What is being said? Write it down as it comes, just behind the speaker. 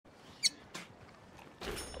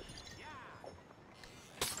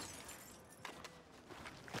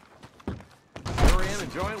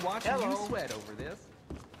enjoying watching you sweat over this.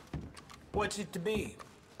 What's it to be?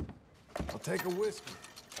 I'll take a whiskey.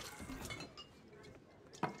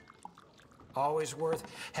 Always worth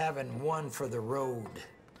having one for the road.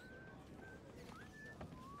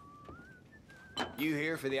 You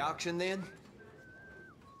here for the auction, then?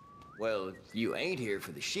 Well, if you ain't here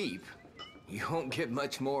for the sheep, you won't get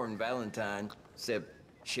much more in Valentine, except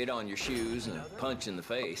shit on your shoes and a punch in the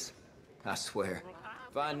face. I swear,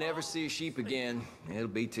 if I never see a sheep again, it'll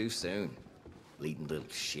be too soon. Bleeding little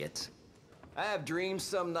shits. I have dreams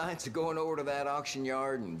some nights of going over to that auction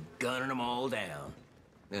yard and gunning them all down.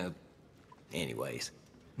 Anyways,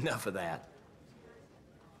 enough of that.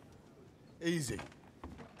 Easy.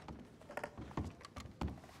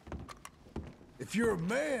 If you're a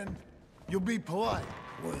man, you'll be polite.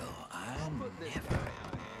 Well, I'm never.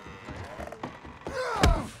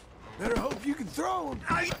 Better hope you can throw him.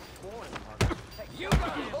 You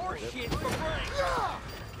got more shit for brains.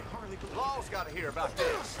 Law's got to hear about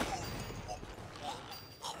this.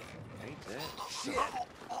 Ain't that shit?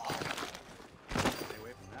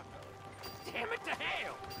 Damn it to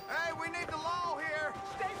hell! Hey, we need the law here.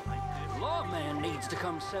 Lawman needs to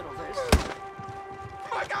come settle this.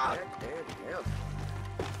 My God!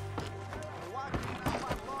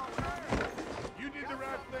 You did the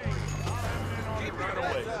right thing. I'll have men on it right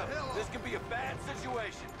away. This could be a bad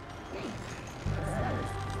situation.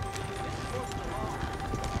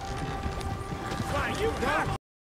 Why, you got